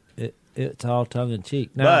not. It's all tongue in cheek.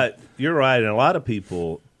 Now, But you're right, and a lot of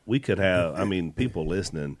people, we could have, people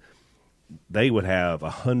listening, they would have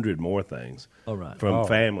 100 more things all right. from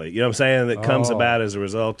family. You know what I'm saying? That comes Oh. about as a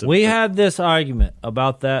result of. We had this argument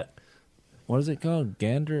about that. What is it called?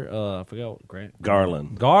 Gander? I forgot what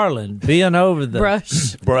Garland. Garland being over the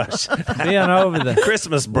Brush. Brush. being over the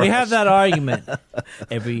Christmas brush. We have that argument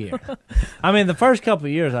every year. I mean, the first couple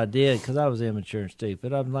of years I did because I was immature and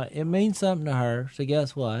stupid. I'm like, it means something to her. So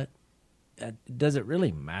guess what? Does it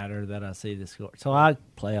really matter that I see the score? So I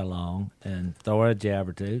play along and throw her a jab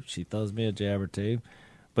or two. She throws me a jab or two.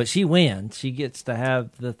 But she wins. She gets to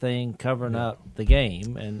have the thing covering up the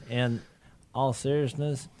game. And all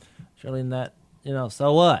seriousness, Shirley, that,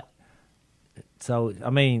 so what? So,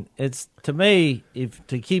 it's, to me, if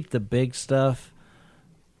to keep the big stuff,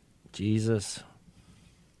 Jesus,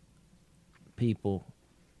 people,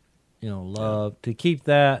 love, to keep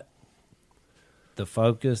that the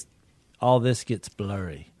focus, all this gets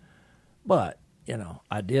blurry. But,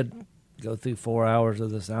 I did go through 4 hours of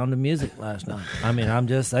The Sound of Music last night. I'm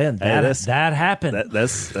just saying, that happened.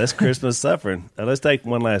 That's Christmas suffering. Now, let's take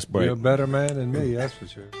one last break. You're a better man than me, that's for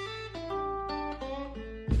sure.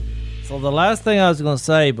 So the last thing I was going to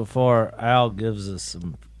say before Al gives us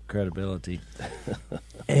some credibility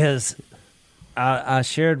is I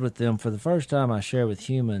shared with them, for the first time I shared with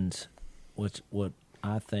humans what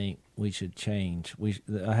I think we should change.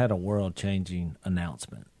 I had a world-changing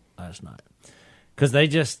announcement last night because they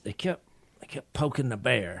kept poking the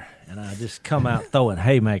bear, and I just come out throwing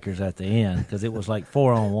haymakers at the end because it was like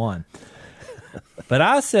 4-on-1. But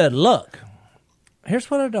I said, look,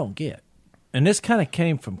 here's what I don't get. and this kind of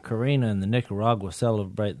came from Karina and the Nicaragua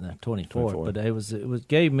celebrating the 24th, but it was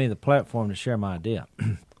gave me the platform to share my idea.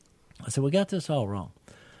 I said, we got this all wrong.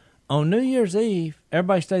 On New Year's Eve,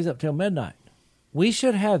 everybody stays up till midnight. We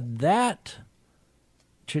should have that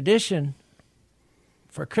tradition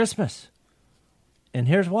for Christmas. And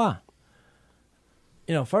here's why.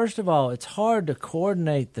 First of all, it's hard to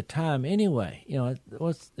coordinate the time anyway.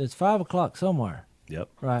 It's 5 o'clock somewhere. Yep.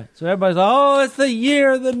 Right. So everybody's like, oh, it's the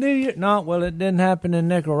year of the New Year. No, well, it didn't happen in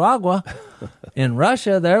Nicaragua. In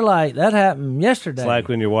Russia, they're like, that happened yesterday. It's like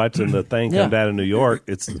when you're watching the thing come down in New York.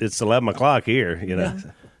 It's 11 o'clock here, Yeah.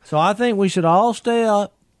 So I think we should all stay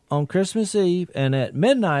up on Christmas Eve, and at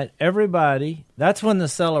midnight, everybody, that's when the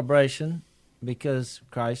celebration, because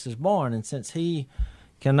Christ is born. And since he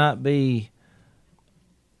cannot be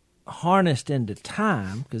harnessed into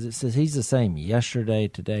time, because it says he's the same yesterday,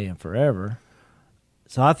 today, and forever.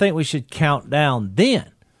 So I think we should count down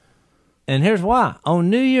then. And here's why. On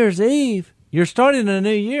New Year's Eve, you're starting a new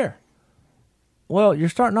year. Well, you're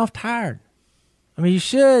starting off tired. I mean, you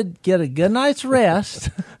should get a good night's rest.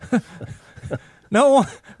 No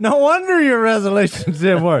wonder your resolutions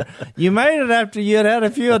didn't work. You made it after you had a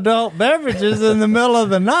few adult beverages in the middle of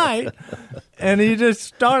the night, and you just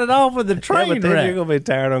started off with a train but then wreck. you're going to be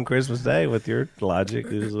tired on Christmas Day with your logic.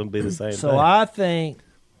 It's going to be the same So thing. I think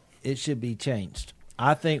it should be changed.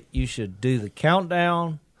 I think you should do the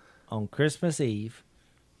countdown on Christmas Eve,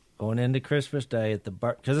 going into Christmas Day at the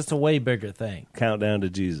because it's a way bigger thing. Countdown to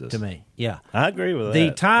Jesus. To me, yeah. I agree with that.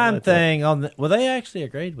 The time like thing on the they actually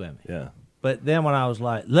agreed with me. Yeah. But then when I was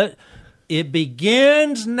like, look, it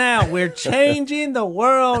begins now. We're changing the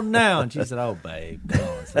world now. And she said, oh, babe, come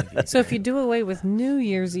on. So if you do away with New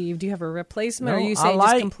Year's Eve, do you have a replacement, or No, you say I it like-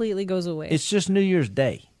 just completely goes away? It's just New Year's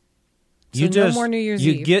Day. So no more New Year's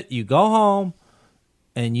Eve. You go home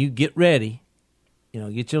and you get ready.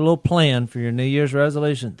 Get your little plan for your New Year's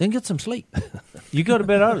resolution. Then get some sleep. You go to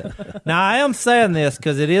bed early. Now, I am saying this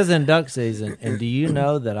because it is in duck season. And do you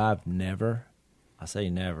know that I've never, I say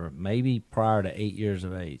never, maybe prior to 8 years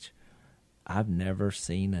of age, I've never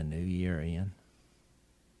seen a New Year in.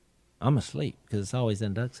 I'm asleep because it's always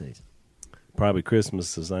in duck season. Probably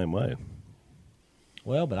Christmas the same way.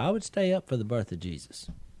 Well, but I would stay up for the birth of Jesus.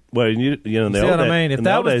 Well, in the See old what I days- mean? If in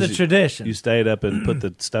that old was days, the tradition. you stayed up and put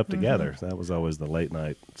the stuff together. That was always the late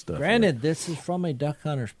night stuff. Granted, this is from a duck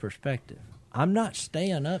hunter's perspective. I'm not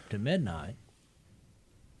staying up to midnight.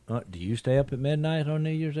 Do you stay up at midnight on New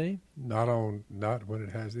Year's Eve? Not when it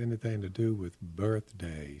has anything to do with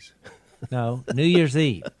birthdays. No, New Year's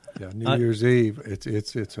Eve. Yeah, New Year's Eve.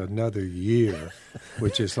 It's another year,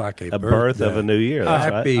 which is like a birth of a new year.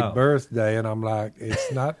 That's Happy right. birthday, and I'm like,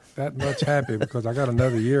 it's not that much happy because I got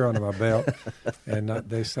another year under my belt, and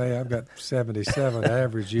they say I've got 77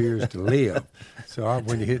 average years to live. So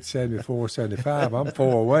when you hit 74, 75, I'm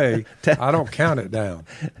 4 away. I don't count it down.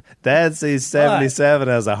 Dad sees 77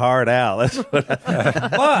 as a hard out. That's what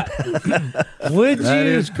But would That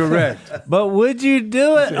you? is correct. But would you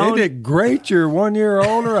do it? Isn't it great you're 1 year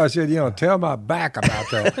older? I said, tell my back about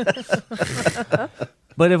that.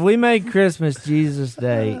 But if we made Christmas Jesus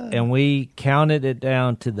Day and we counted it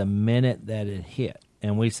down to the minute that it hit,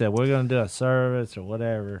 and we said we're going to do a service or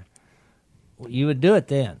whatever, you would do it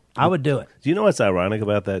then. I would do it. Do you know what's ironic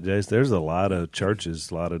about that, Jace? There's a lot of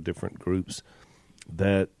churches, a lot of different groups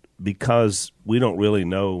that, because we don't really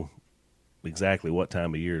know exactly what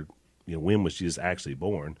time of year, when was Jesus actually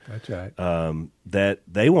born, That's right. that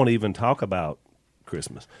they won't even talk about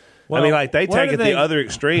Christmas. Well, I mean, like they where take do it they- the other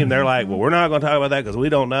extreme. They're like, well, we're not going to talk about that because we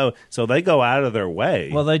don't know. So they go out of their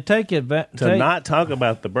way Well, they take it back to not talk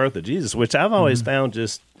about the birth of Jesus, which I've always found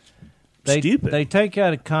just stupid. They take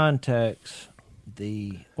out of context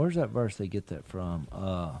where's that verse they get that from?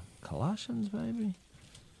 Colossians, maybe.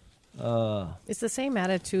 It's the same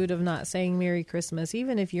attitude of not saying Merry Christmas,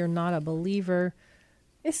 even if you're not a believer.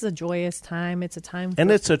 It's a joyous time. It's a time,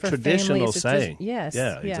 And it's a for traditional family. It's a saying. yes,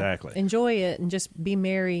 Yeah, exactly. Enjoy it and just be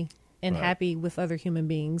merry and Right. happy with other human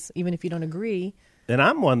beings, even if you don't agree. And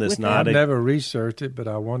I'm one that's With not. I've never researched it, but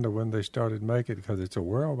I wonder when they started making it because it's a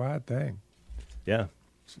worldwide thing. Yeah.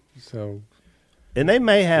 So And they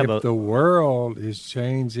may have if the world is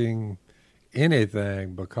changing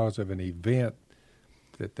anything because of an event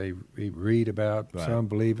that they read about, Right. some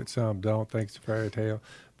believe it, some don't, think it's a fairy tale.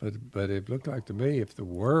 But it looked like to me if the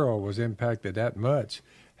world was impacted that much,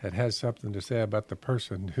 it has something to say about the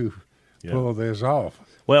person who pulled this off.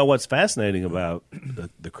 Well, what's fascinating about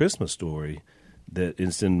the Christmas story, that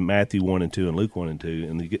it's in Matthew 1 and 2 and Luke 1 and 2,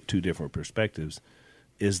 and you get two different perspectives,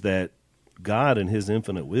 is that God in his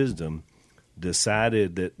infinite wisdom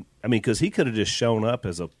decided that, I mean, because he could have just shown up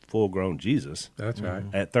as a full-grown Jesus. That's right.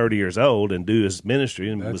 At 30 years old and do his ministry.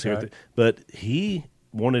 And That's was here, right. but he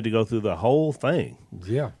wanted to go through the whole thing.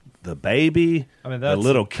 Yeah. The baby, I mean, the that's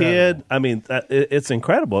little incredible. kid. I mean, it's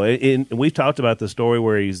incredible. And we've talked about the story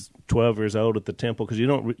where he's 12 years old at the temple, because you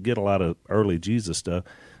don't get a lot of early Jesus stuff.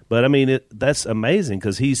 But, I mean, that's amazing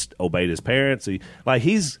because he's obeyed his parents.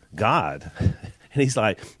 He's God. And he's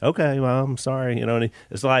like, okay, well, I'm sorry. You know, and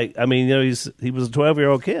it's like, I mean, you know, he was a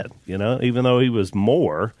 12-year-old kid, you know, even though he was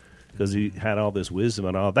more, because he had all this wisdom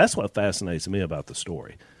and all. That's what fascinates me about the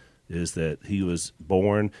story, is that he was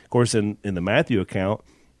born. Of course, in the Matthew account,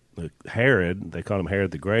 Herod, they called him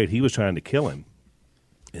Herod the Great, he was trying to kill him.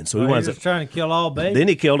 And so he was trying to kill all babies. Then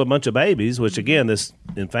he killed a bunch of babies, which, again, this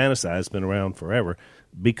infanticide has been around forever,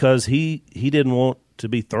 because he didn't want to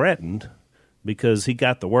be threatened, because he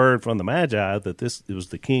got the word from the Magi that it was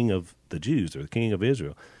the king of the Jews, or the king of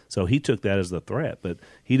Israel. So he took that as the threat, but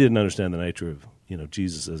he didn't understand the nature of, you know,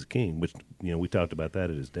 Jesus as a king, which, you know, we talked about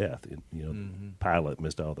that at his death. You know, Pilate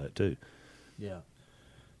missed all that too. Yeah.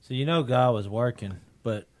 So, you know, God was working,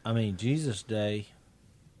 but, I mean, Jesus' day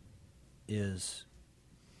is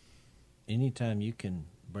anytime you can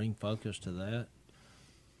bring focus to that.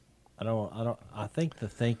 I think the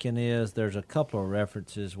thinking is there's a couple of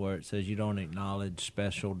references where it says you don't acknowledge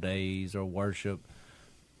special days or worship,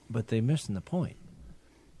 but they're missing the point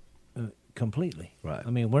completely. Right. I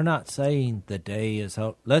mean, we're not saying the day is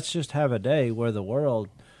let's just have a day where the world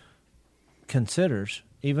considers,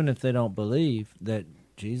 even if they don't believe, that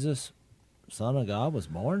Jesus, Son of God, was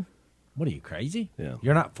born. What are you, crazy? Yeah.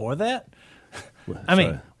 You're not for that? Well, I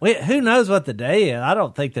mean, who knows what the day is? I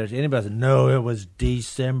don't think there's anybody that no, it was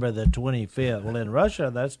December the 25th. Well, in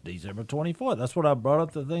Russia, that's December 24th. That's what I brought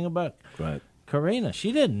up the thing about right. Karina.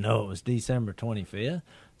 She didn't know it was December 25th.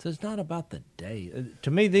 So it's not about the day.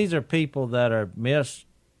 To me, these are people that are missed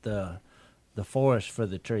the forest for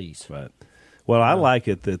the trees. Right. Well, I like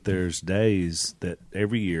it that there's days that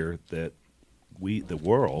every year that the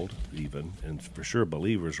world even, and for sure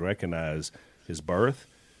believers, recognize his birth,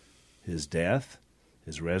 his death,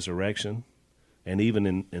 his resurrection, and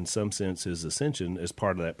even in some sense his ascension as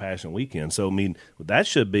part of that Passion Weekend. So, I mean,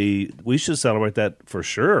 we should celebrate that for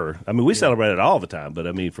sure. I mean, we celebrate it all the time, but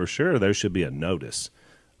I mean, for sure there should be a notice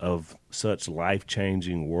of such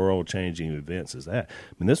life-changing, world-changing events as that.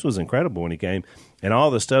 I mean, this was incredible when he came, and all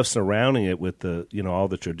the stuff surrounding it with the, you know, all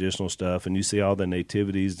the traditional stuff, and you see all the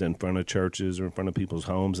nativities in front of churches or in front of people's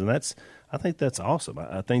homes, and I think that's awesome.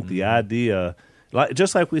 I think the idea,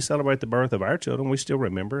 just like we celebrate the birth of our children, we still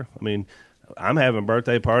remember. I mean, I'm having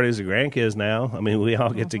birthday parties with grandkids now. I mean, we all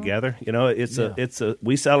get together. You know,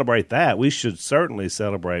 we celebrate that. We should certainly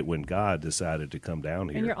celebrate when God decided to come down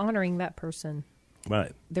here. And you're honoring that person.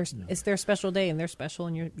 Right. It's their special day, and they're special,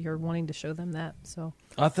 and you're wanting to show them that. So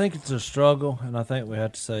I think it's a struggle, and I think we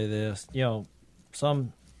have to say this. You know,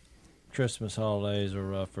 some Christmas holidays are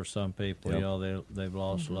rough for some people. Yep. You know, they've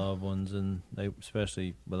lost loved ones, and they,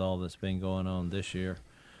 especially with all that's been going on this year.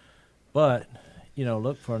 But, you know,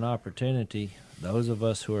 look for an opportunity. Those of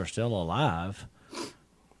us who are still alive,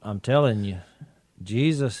 I'm telling you,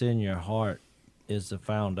 Jesus in your heart is the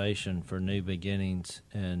foundation for new beginnings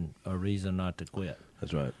and a reason not to quit.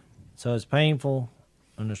 That's right. So as painful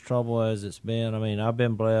and as trouble as it's been, I mean, I've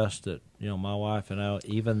been blessed that, you know, my wife and I,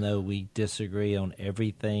 even though we disagree on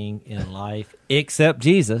everything in life except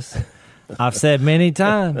Jesus, I've said many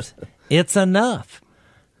times, it's enough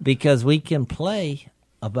because we can play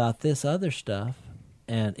about this other stuff.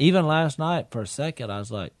 And even last night, for a second, I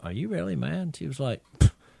was like, are you really mad? She was like,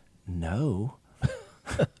 no.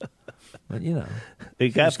 But, you know, It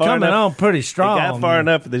got it's far coming enough. on pretty strong. It got far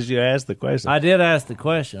enough that you asked the question. I did ask the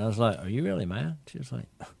question. I was like, are you really mad? She was like,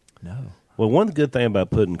 no. Well, one good thing about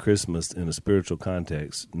putting Christmas in a spiritual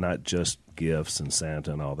context, not just gifts and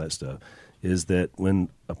Santa and all that stuff, is that when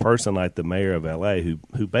a person like the mayor of L.A.,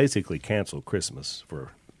 who basically canceled Christmas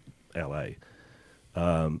for L.A.,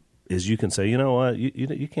 is you can say, you know what,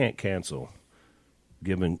 you can't cancel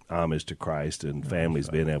giving homage to Christ and families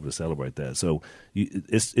being able to celebrate that. So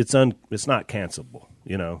it's not cancelable,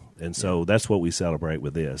 you know, and so that's what we celebrate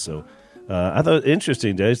with this. So I thought it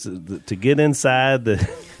interesting, Jace, to get inside the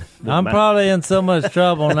I'm probably in so much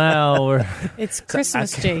trouble now. it's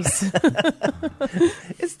Christmas, Jace.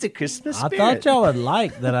 It's the Christmas I spirit. thought y'all would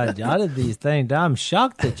like that I jotted these things down. I'm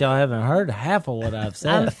shocked that y'all haven't heard half of what I've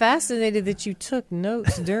said. I'm fascinated that you took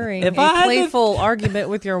notes during If a I had to- playful argument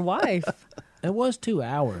with your wife. It was 2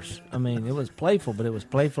 hours. I mean, it was playful, but it was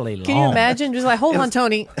playfully long. Can you imagine? Just like, hold on,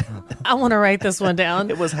 Tony. I want to write this one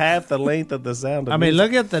down. It was half the length of the Sound of I mean,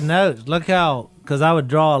 Music. look at the notes. Look how, because I would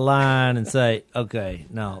draw a line and say, okay,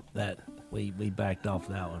 no, that we backed off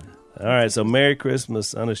that one. All right, so Merry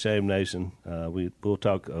Christmas, Unashamed Nation. We'll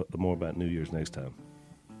talk more about New Year's next time.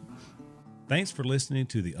 Thanks for listening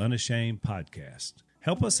to the Unashamed Podcast.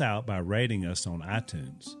 Help us out by rating us on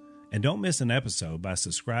iTunes. And don't miss an episode by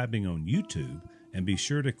subscribing on YouTube, and be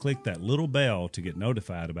sure to click that little bell to get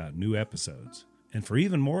notified about new episodes. And for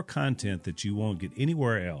even more content that you won't get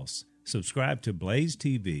anywhere else, subscribe to Blaze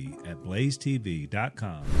TV at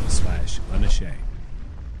blazetv.com/unashamed.